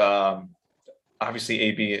hobbled. Obviously,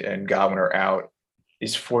 AB and Godwin are out.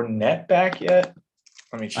 Is Fournette back yet?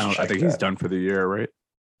 Let me just check. I think he's done for the year, right?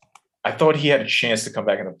 I thought he had a chance to come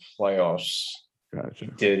back in the playoffs. Gotcha.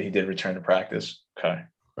 He did return to practice. Okay.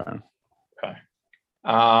 Fine. Okay.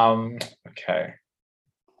 Okay.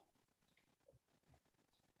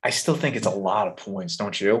 I still think it's a lot of points,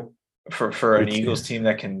 don't you? For an Eagles team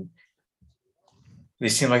that they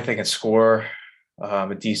seem like they can score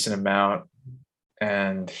a decent amount,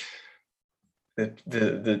 and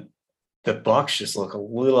the Bucs just look a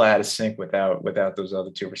little out of sync without those other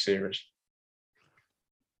 2 receivers.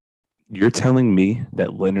 You're telling me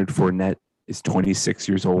that Leonard Fournette is 26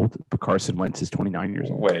 years old, but Carson Wentz is 29 years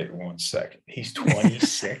old? Wait 1 second. He's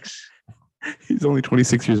 26? He's only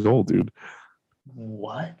 26 years old, dude.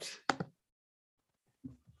 What?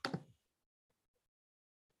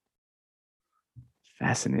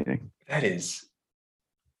 Fascinating. That is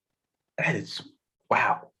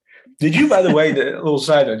wow. Did you, by the way, the little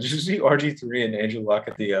side note, did you see RG3 and Andrew Luck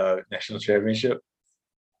at the national championship?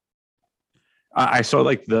 I saw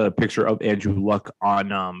like the picture of Andrew Luck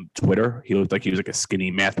on Twitter. He looked like he was like a skinny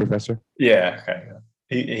math professor. Yeah, okay.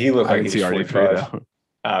 He looked like he was 45. though.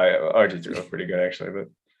 RG3 looked pretty good actually, but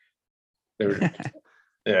they were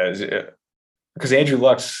because Andrew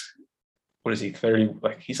Luck's what is he 30?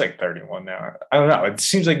 Like he's like 31 now. I don't know. It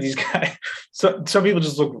seems like these guys. Some people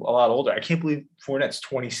just look a lot older. I can't believe Fournette's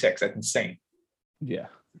 26. That's insane. Yeah,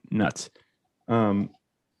 nuts.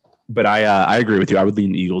 But I agree with you. I would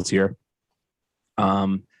lean Eagles here.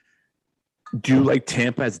 Do you like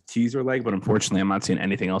Tampa as a teaser leg? But unfortunately, I'm not seeing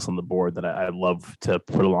anything else on the board that I'd love to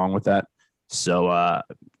put along with that. So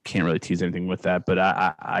can't really tease anything with that. But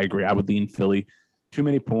I agree. I would lean Philly. Too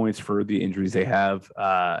many points for the injuries they have.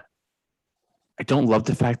 I don't love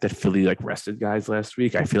the fact that Philly like rested guys last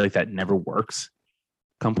week. I feel like that never works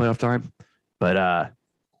come playoff time. But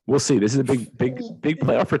we'll see. This is a big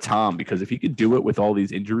playoff for Tom because if he could do it with all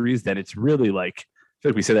these injuries, then it's really like I feel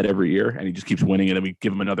like we say that every year, and he just keeps winning, and then we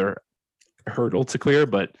give him another hurdle to clear.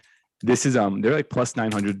 But this is they're like plus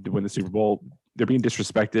 900 to win the Super Bowl. They're being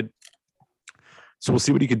disrespected. So we'll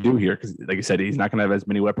see what he can do here because, like I said, he's not going to have as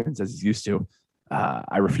many weapons as he's used to.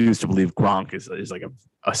 I refuse to believe Gronk is like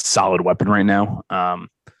a solid weapon right now. But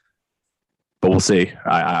we'll see.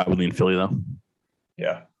 I would lean Philly though.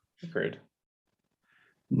 Yeah, agreed.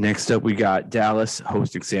 Next up, we got Dallas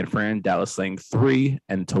hosting San Fran. Dallas laying 3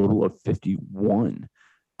 and a total of 51.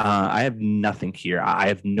 I have nothing here. I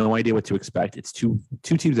have no idea what to expect. It's two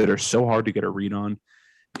teams that are so hard to get a read on.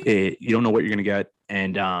 You don't know what you're going to get.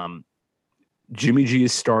 And Jimmy G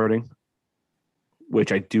is starting,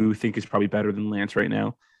 which I do think is probably better than Lance right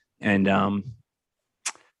now. And I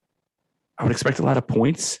would expect a lot of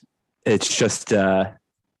points. It's just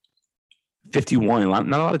 51. Not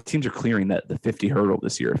a lot of teams are clearing the 50 hurdle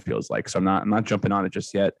this year, it feels like. So I'm not jumping on it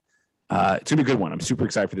just yet. It's gonna be a good one. I'm super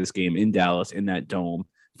excited for this game in Dallas in that dome.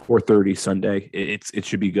 4:30 Sunday. It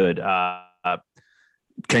should be good.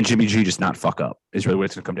 Can Jimmy G just not fuck up? Is really what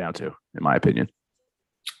it's gonna come down to, in my opinion.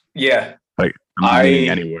 Yeah, like I'm leaning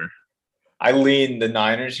anywhere. I lean the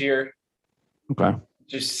Niners here. Okay.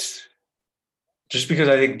 Just because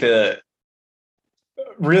I think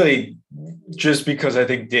just because I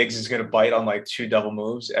think Diggs is going to bite on like 2 double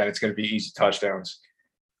moves and it's going to be easy touchdowns.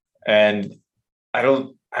 And I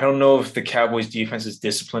don't know if the Cowboys defense is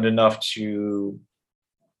disciplined enough to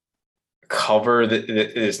cover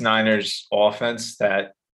this Niners offense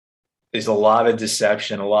that is a lot of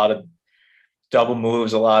deception, a lot of double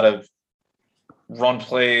moves, a lot of run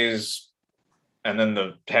plays, and then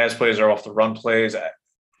the pass plays are off the run plays. I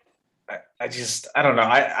don't know.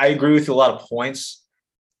 I agree with you, a lot of points.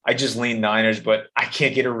 I just lean Niners, but I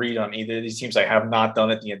can't get a read on either of these teams. I have not done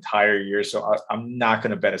it the entire year, so I'm not going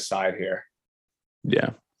to bet a side here. Yeah.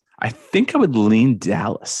 I think I would lean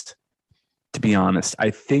Dallas, to be honest. I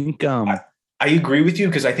think I agree with you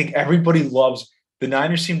because I think everybody loves the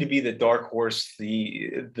Niners seem to be the dark horse,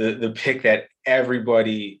 the pick that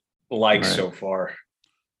everybody likes so far.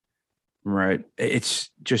 Right. It's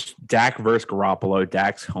just Dak versus Garoppolo.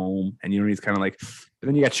 Dak's home, and he's kind of like. But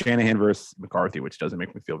then you got Shanahan versus McCarthy, which doesn't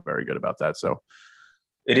make me feel very good about that. So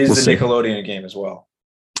it is the Nickelodeon game as well.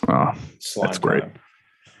 Oh, that's great.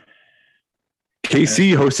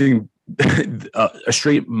 KC hosting a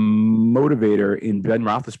straight motivator in Ben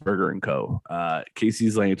Roethlisberger and co.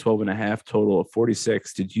 KC's laying 12.5, total of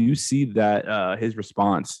 46. Did you see that his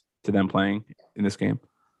response to them playing in this game?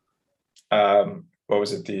 What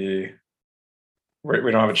was it?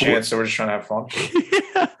 We don't have a chance, so we're just trying to have fun.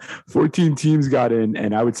 14 teams got in,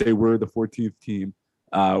 and I would say we're the 14th team.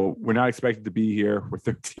 We're not expected to be here. We're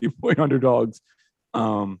 13-point underdogs.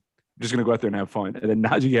 Just going to go out there and have fun. And then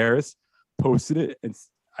Najee Harris posted it, and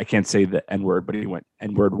I can't say the N-word, but he went,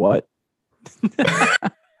 N-word what?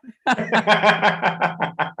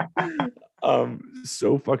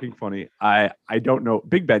 So fucking funny. I don't know.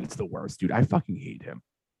 Big Ben's the worst, dude. I fucking hate him.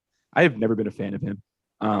 I have never been a fan of him.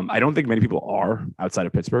 I don't think many people are outside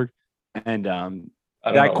of Pittsburgh. And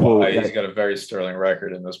I don't know quote, he's got a very sterling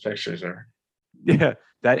record in those pictures. Yeah,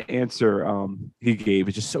 that answer he gave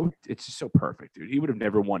is just so perfect, dude. He would have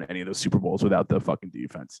never won any of those Super Bowls without the fucking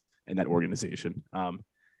defense and that organization.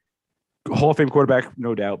 Hall of Fame quarterback,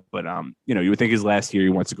 no doubt, but you would think his last year he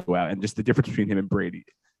wants to go out, and just the difference between him and Brady,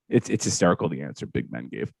 it's hysterical. The answer Big Ben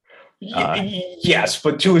gave. Yes,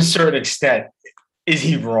 but to a certain extent, is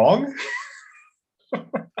he wrong?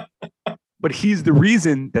 But he's the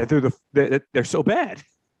reason that they're so bad.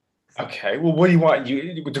 Okay. Well, what do you want?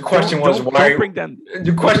 The question was why. Don't bring them.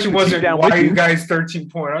 The question wasn't why are you guys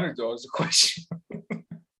 13-point underdogs. The question.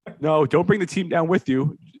 No, don't bring the team down with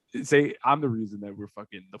you. Say I'm the reason that we're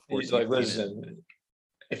fucking the 14th. He's like, listen,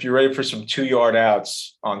 if you're ready for some 2-yard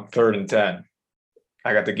outs on 3rd and 10,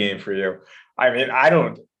 I got the game for you. I mean, I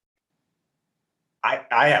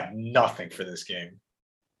have nothing for this game.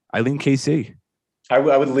 I lean KC. I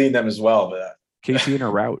would lean them as well, but KC in a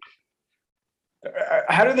route.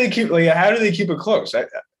 How do they keep it close? The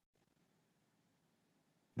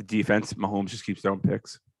defense, Mahomes just keeps throwing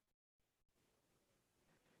picks.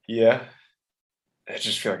 Yeah. I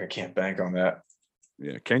just feel like I can't bank on that.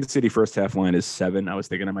 Yeah, Kansas City first half line is 7. I was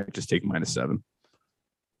thinking I might just take -7.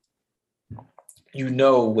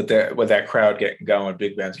 With that crowd getting going,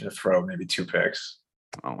 Big Ben's going to throw maybe 2 picks.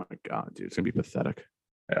 Oh my god, dude, it's gonna be pathetic.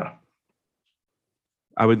 Yeah,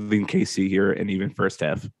 I would lean KC here, and even first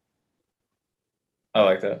half. I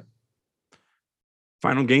like that.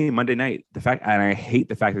 Final game Monday night. And I hate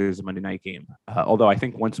the fact that there's a Monday night game. Although I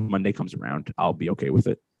think once Monday comes around, I'll be okay with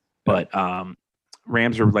it. But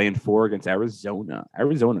Rams are laying 4 against Arizona.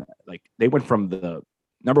 Arizona, like they went from the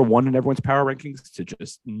number 1 in everyone's power rankings to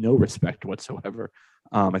just no respect whatsoever.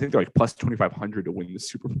 I think they're like plus 2,500 to win the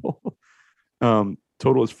Super Bowl.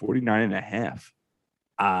 Total is 49.5.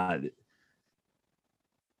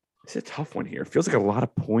 It's a tough one here. It feels like a lot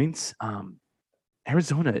of points.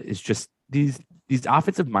 Arizona is just these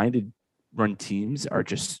offensive-minded run teams are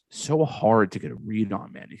just so hard to get a read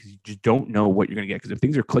on, man, because you just don't know what you're going to get. Because if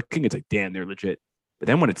things are clicking, it's like, damn, they're legit. But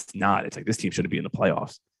then when it's not, it's like this team shouldn't be in the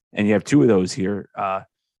playoffs. And you have 2 of those here.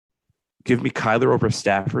 Give me Kyler over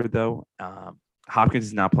Stafford, though. Hopkins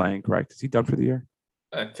is not playing, correct? Is he done for the year?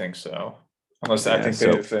 I think so. Unless I think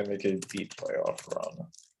they make a deep playoff run.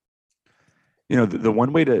 You know, the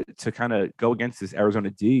one way to kind of go against this Arizona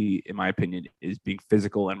D, in my opinion, is being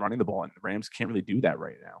physical and running the ball. And the Rams can't really do that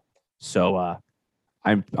right now. So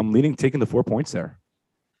I'm leaning taking the 4 points there.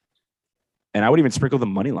 And I would even sprinkle the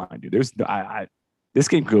money line, dude. There's this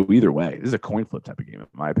game could go either way. This is a coin flip type of game, in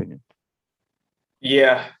my opinion.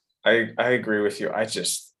 Yeah, I agree with you. I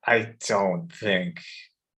don't think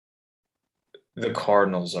the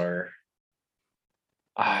Cardinals are.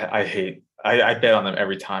 I bet on them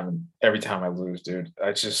every time I lose, dude.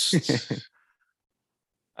 I just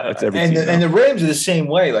That's every and team, the Rams are the same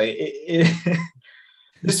way. Like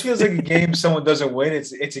this feels like a game someone doesn't win.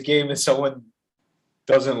 It's a game that someone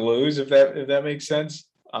doesn't lose. If that makes sense.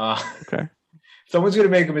 Okay. Someone's gonna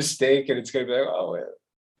make a mistake, and it's gonna be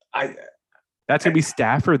like, That's gonna be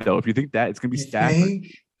Stafford, though. If you think that, it's gonna be Stafford,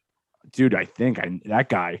 dude. That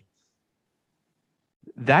guy.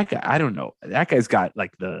 I don't know. That guy's got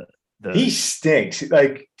like the. He stinks.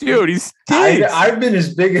 Like, dude, he stinks. I've been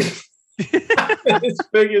as big as.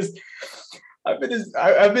 I've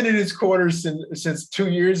been in his corner since 2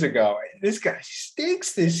 years ago. This guy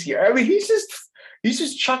stinks this year. I mean, he's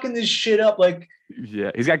just chucking this shit up like.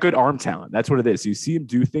 Yeah, he's got good arm talent. That's what it is. You see him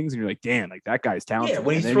do things, and you're like, "Damn, like that guy's talented." Yeah,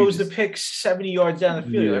 when he throws the pick 70 yards down the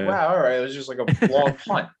field, you're like, "Wow, all right." It was just like a long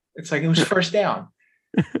punt. It's like it was first down.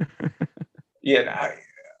 Yeah,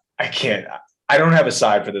 I can't. I don't have a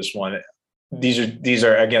side for this one. These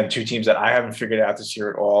are again 2 teams that I haven't figured out this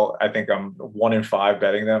year at all. I think I'm 1-5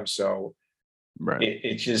 betting them. So right.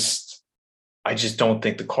 I just don't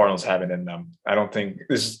think the Cardinals have it in them. I don't think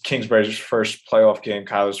this is Kingsbury's first playoff game,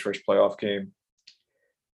 Kyler's first playoff game.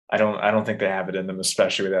 I don't think they have it in them,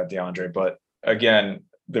 especially without DeAndre. But again,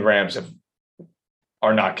 the Rams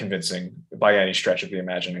are not convincing by any stretch of the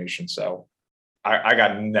imagination. So I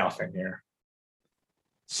got nothing here.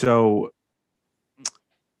 So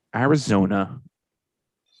Arizona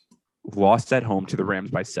lost at home to the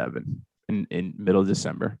Rams by 7 in middle of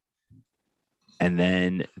December. And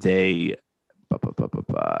then they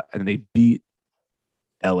beat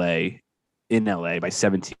LA by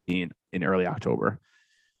 17 in early October.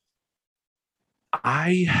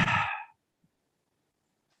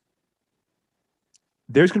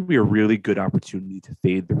 There's going to be a really good opportunity to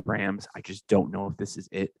fade the Rams. I just don't know if this is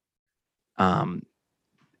it.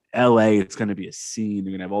 LA, it's going to be a scene.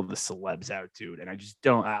 They're going to have all the celebs out, dude. And I just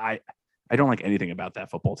don't. I don't like anything about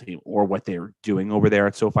that football team or what they're doing over there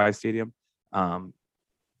at SoFi Stadium. And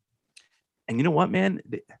you know what, man?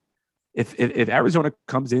 If Arizona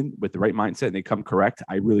comes in with the right mindset and they come correct,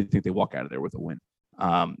 I really think they walk out of there with a win.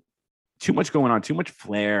 Too much going on, too much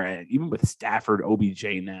flair, and even with Stafford, OBJ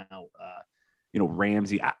now,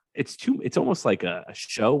 Ramsey. It's almost like a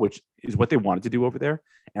show, which is what they wanted to do over there.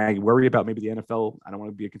 And I worry about maybe the NFL. I don't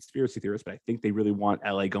want to be a conspiracy theorist, but I think they really want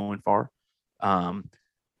LA going far.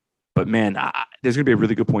 But man, there's going to be a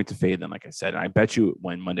really good point to fade them, like I said. And I bet you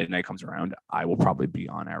when Monday night comes around, I will probably be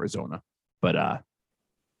on Arizona. But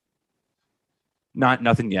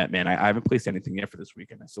nothing yet, man. I haven't placed anything yet for this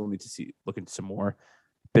weekend. I still need to look into some more.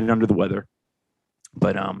 Been under the weather,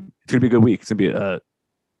 but it's going to be a good week. It's going to be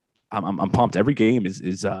I'm pumped. Every game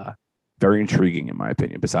is very intriguing in my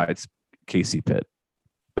opinion. Besides KC Pitt.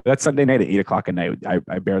 But that's Sunday night at 8:00 at night.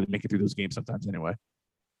 I barely make it through those games sometimes anyway.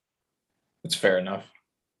 It's fair enough.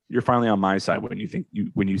 You're finally on my side when you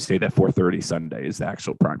say that 4:30 Sunday is the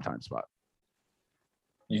actual prime time spot.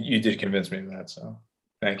 You did convince me of that, so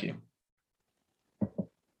thank you.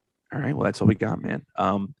 All right, well, that's all we got, man.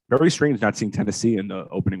 Very strange not seeing Tennessee in the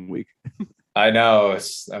opening week. I know.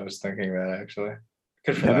 I was thinking that actually.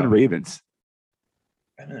 Good for Devin them. Ravens.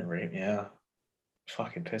 Devin Ravens, yeah.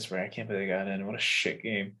 Fucking Pittsburgh. I can't believe they got in. What a shit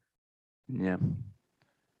game. Yeah.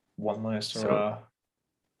 One last So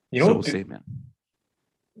we'll see, man.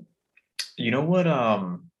 You know what?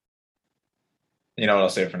 I'll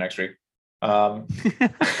save for next week. All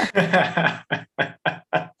right,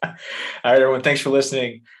 everyone. Thanks for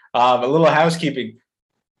listening. A little housekeeping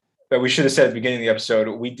that we should have said at the beginning of the episode.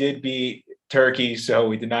 We did beat Turkey, so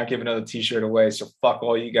we did not give another T-shirt away. So fuck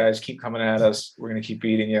all you guys. Keep coming at us. We're gonna keep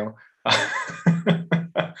beating you.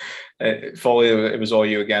 Foley, it was all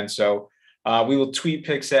you again. So we will tweet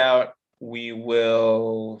pics out. We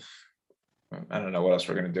will. I don't know what else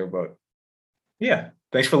we're gonna do, but yeah.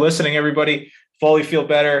 Thanks for listening, everybody. Foley, feel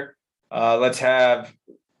better. Let's have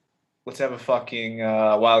a fucking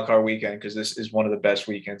wild card weekend because this is one of the best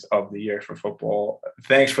weekends of the year for football.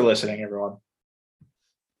 Thanks for listening, everyone.